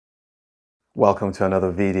Welcome to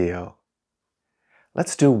another video.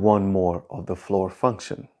 Let's do one more of the floor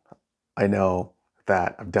function. I know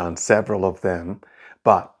that I've done several of them,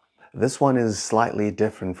 but this one is slightly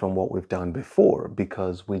different from what we've done before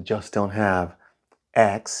because we just don't have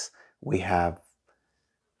x, we have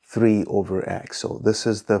 3 over x. So this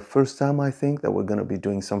is the first time I think that we're going to be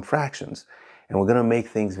doing some fractions, and we're going to make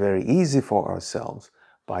things very easy for ourselves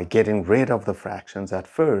by getting rid of the fractions at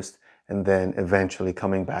first and then eventually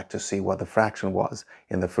coming back to see what the fraction was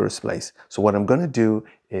in the first place. So what I'm going to do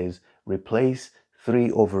is replace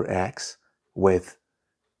 3 over x with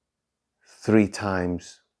 3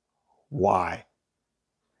 times y.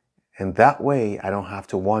 And that way I don't have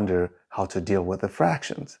to wonder how to deal with the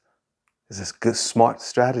fractions. This is a good, smart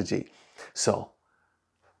strategy. So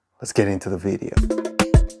let's get into the video.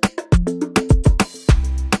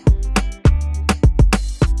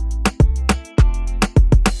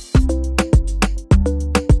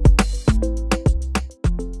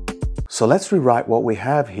 So let's rewrite what we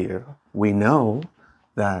have here. We know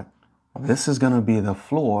that this is going to be the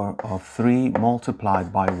floor of 3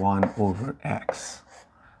 multiplied by 1 over x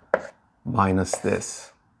minus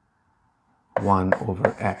this 1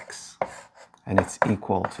 over x, and it's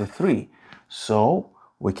equal to 3. So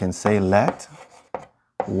we can say let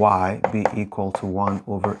y be equal to 1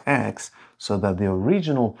 over x, so that the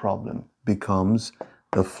original problem becomes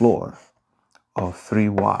the floor of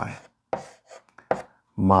 3y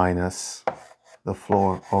minus the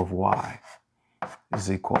floor of y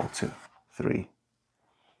is equal to 3.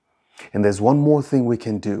 And there's one more thing we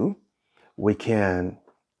can do. We can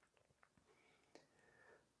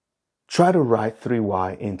try to write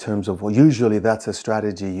 3y in terms of, well, usually that's a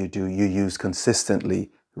strategy you use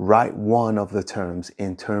consistently. Write one of the terms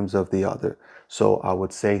in terms of the other. So I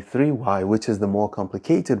would say 3y, which is the more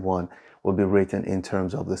complicated one, will be written in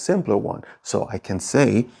terms of the simpler one. So I can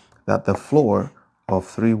say that the floor of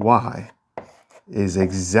 3y is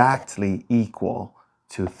exactly equal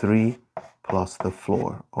to 3 plus the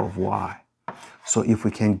floor of y. So if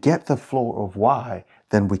we can get the floor of y,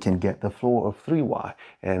 then we can get the floor of 3y,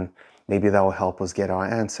 and maybe that will help us get our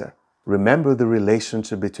answer. Remember the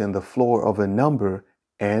relationship between the floor of a number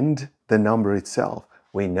and the number itself.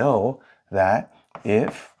 We know that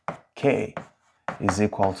if k is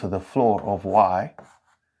equal to the floor of y,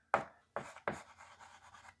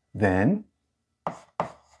 then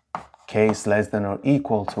k is less than or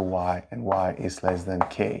equal to y, and y is less than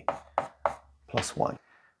k plus 1.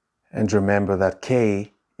 And remember that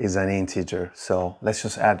k is an integer, so let's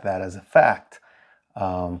just add that as a fact.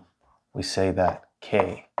 We say that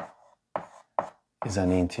k is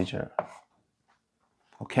an integer.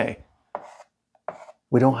 Okay.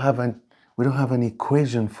 We don't have an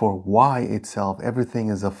equation for y itself. Everything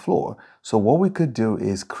is a floor. So what we could do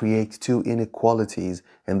is create 2 inequalities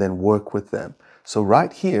and then work with them. So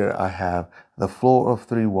right here I have the floor of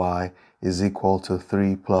 3y is equal to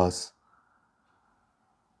 3 plus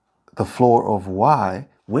the floor of y,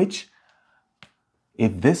 which,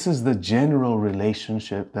 if this is the general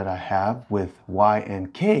relationship that I have with y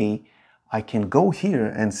and k, I can go here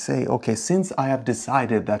and say, okay, since I have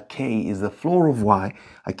decided that k is the floor of y,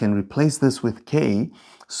 I can replace this with k,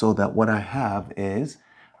 so that what I have is,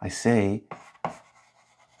 I say,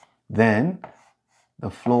 then the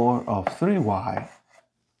floor of 3y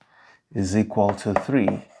is equal to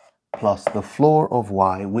 3 plus the floor of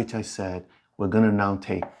y, which I said we're going to now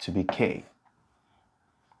take to be k.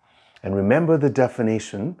 And remember the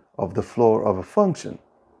definition of the floor of a function.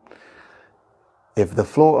 If the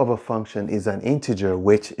floor of a function is an integer,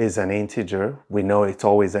 which is an integer, we know it's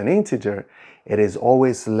always an integer, it is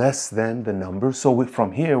always less than the number. So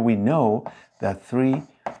from here we know that 3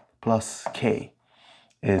 plus k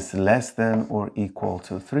is less than or equal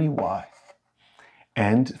to 3y.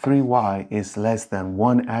 And 3y is less than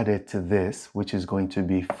 1 added to this, which is going to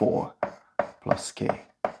be 4 plus k.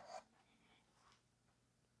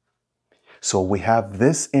 So we have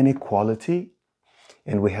this inequality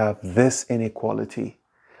and we have this inequality.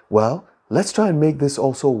 Well, let's try and make this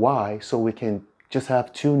also y, so we can just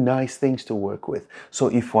have 2 nice things to work with. So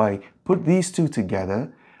if I put these 2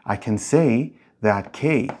 together, I can say that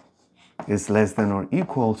k is less than or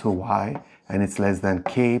equal to y, and it's less than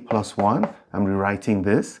k plus 1. I'm rewriting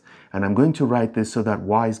this, and I'm going to write this so that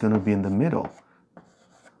y is going to be in the middle.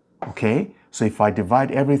 Okay, so if I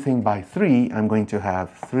divide everything by 3, I'm going to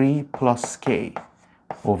have 3 plus k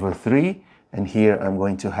over 3, and here I'm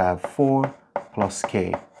going to have 4 plus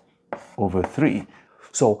k over 3.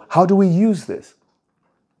 So how do we use this?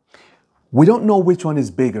 We don't know which one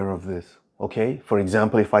is bigger of this, okay? For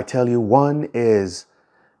example, if I tell you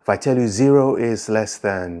 0 is less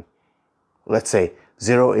than, let's say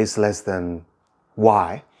 0 is less than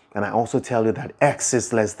y, and I also tell you that x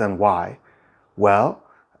is less than y, well,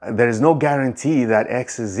 there is no guarantee that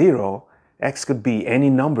x is 0. X could be any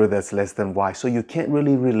number that's less than y, so you can't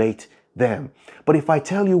really relate them. But if I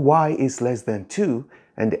tell you y is less than 2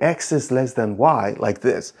 and x is less than y, like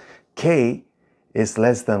this, k is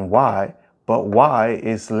less than y, but y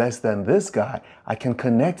is less than this guy, I can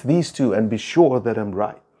connect these two and be sure that I'm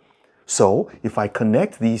right. So if I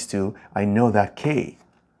connect these two, I know that k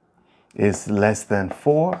is less than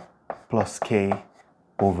 4 plus k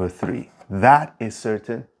over 3. That is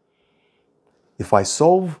certain. If I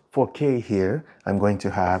solve for k here, I'm going to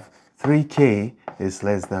have 3k is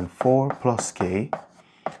less than 4 plus k,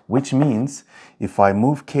 which means if I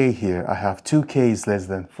move k here, I have 2k is less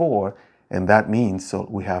than 4, and that means, so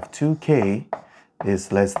we have 2k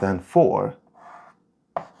is less than 4,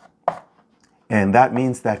 and that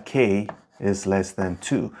means that k is less than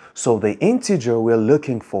 2. So the integer we're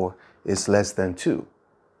looking for is less than 2.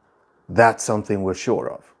 That's something we're sure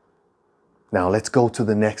of. Now let's go to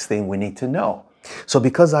the next thing we need to know. So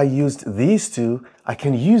because I used these two, I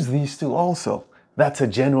can use these two also. That's a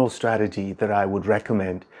general strategy that I would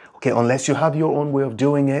recommend. Okay, unless you have your own way of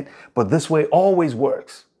doing it, but this way always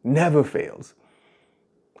works, never fails,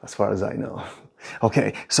 as far as I know.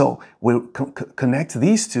 Okay, so we'll connect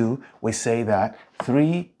these two. We say that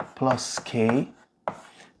 3 plus k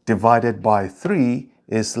divided by 3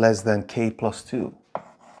 is less than k plus 2.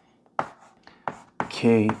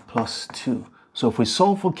 K plus 2. So if we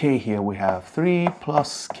solve for k here, we have 3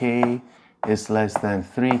 plus k is less than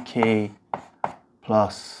 3k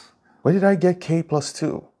plus... Where did I get k plus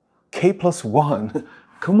 2? K plus 1.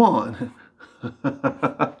 Come on.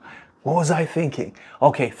 What was I thinking?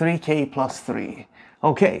 Okay, 3k plus 3.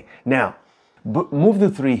 Okay, now move the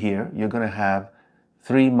 3 here. You're going to have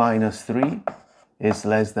 3 minus 3 is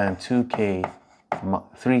less than 3k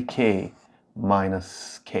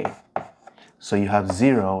minus k. So you have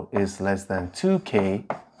 0 is less than 2k,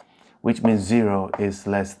 which means 0 is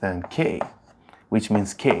less than k, which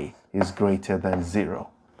means k is greater than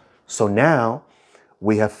 0. So now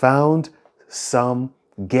we have found some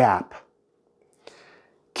gap.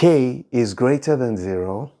 K is greater than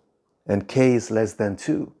 0 and k is less than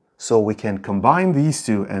 2. So we can combine these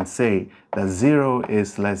two and say that 0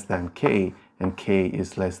 is less than k and k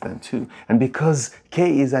is less than 2. And because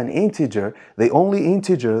k is an integer, the only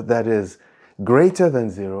integer that is greater than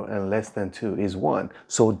 0 and less than 2 is 1.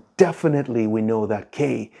 So definitely we know that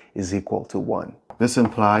k is equal to 1. This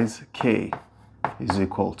implies k is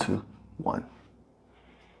equal to 1.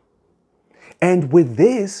 And with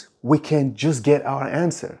this, we can just get our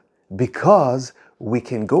answer because we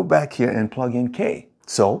can go back here and plug in k.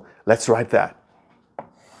 So let's write that.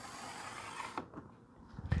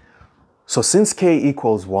 So since k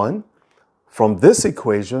equals 1, from this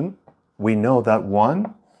equation, we know that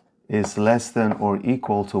 1 is less than or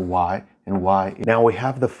equal to y, and y. Now we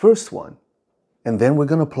have the first one, and then we're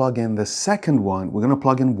going to plug in the second one. We're going to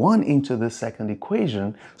plug in 1 into the second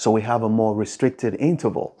equation, so we have a more restricted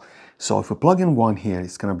interval. So if we plug in 1 here,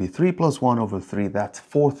 it's going to be 3 plus 1 over 3, that's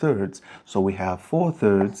 4/3. So we have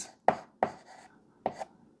 4/3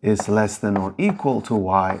 is less than or equal to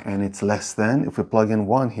y, and it's less than, if we plug in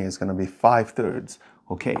 1 here, it's going to be 5/3.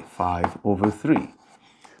 Okay, 5/3.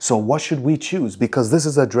 So what should we choose? Because this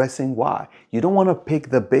is addressing y. You don't want to pick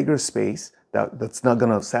the bigger space that's not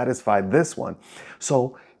going to satisfy this one.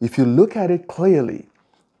 So if you look at it clearly,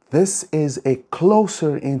 this is a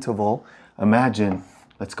closer interval. Imagine,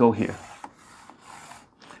 let's go here.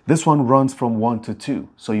 This one runs from 1 to 2.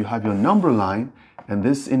 So you have your number line, and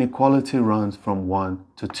this inequality runs from 1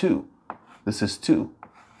 to 2. This is 2.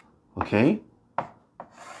 Okay?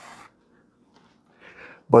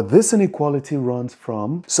 But this inequality runs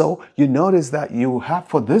from, so you notice that you have,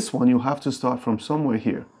 for this one, you have to start from somewhere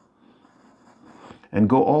here and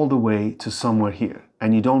go all the way to somewhere here.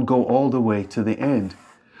 And you don't go all the way to the end.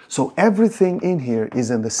 So everything in here is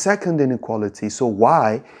in the second inequality. So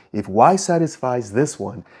y, if y satisfies this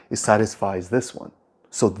one, it satisfies this one.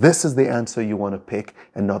 So this is the answer you want to pick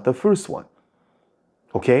and not the first one.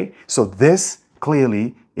 Okay? So this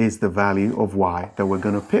clearly is the value of y that we're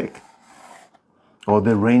going to pick, or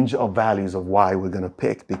the range of values of y we're going to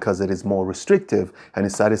pick, because it is more restrictive and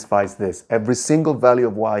it satisfies this. Every single value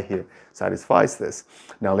of y here satisfies this.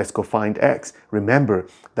 Now let's go find x. Remember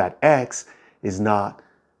that x is not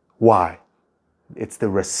y. It's the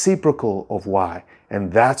reciprocal of y,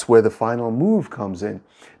 and that's where the final move comes in.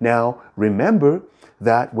 Now remember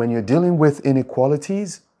that when you're dealing with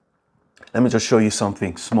inequalities, let me just show you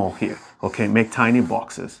something small here. Okay, make tiny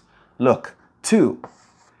boxes. Look, 2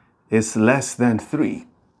 is less than 3.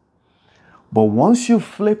 But once you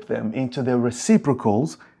flip them into their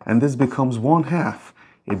reciprocals, and this becomes 1/2,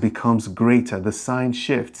 it becomes greater. The sign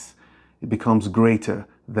shifts. It becomes greater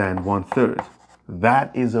than 1/3.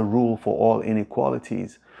 That is a rule for all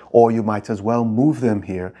inequalities. Or you might as well move them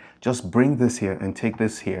here. Just bring this here and take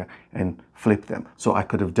this here and flip them. So I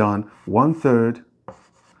could have done 1/3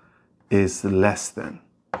 is less than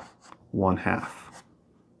 1/2.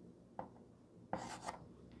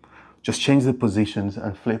 Just change the positions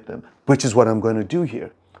and flip them, which is what I'm going to do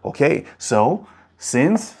here. Okay, so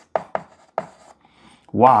since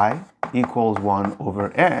y equals 1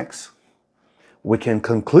 over x, we can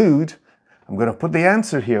conclude, I'm going to put the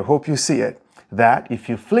answer here, hope you see it, that if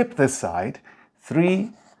you flip this side,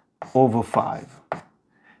 3 over 5,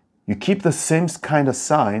 you keep the same kind of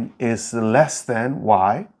sign, is less than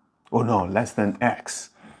y, or no, less than x.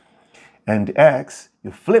 And x,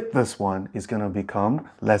 you flip this one, is going to become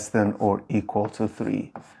less than or equal to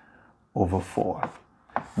 3 over 4.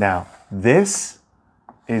 Now, this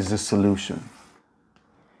is the solution.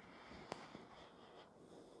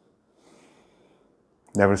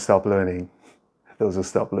 Never stop learning. Those who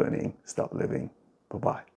stop learning, stop living. Bye-bye.